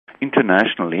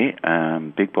Internationally,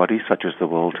 big bodies such as the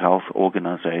World Health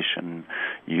Organization,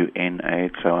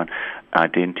 UNAIDS, so on,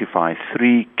 identify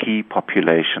three key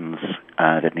populations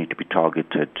that need to be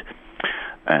targeted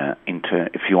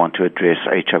if you want to address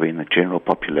HIV in the general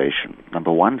population.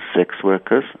 Number one, sex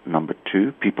workers. Number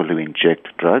two, people who inject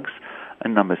drugs.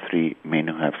 And number three, men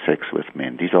who have sex with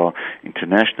men. These are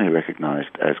internationally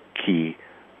recognized as key,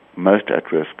 most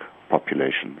at-risk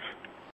populations.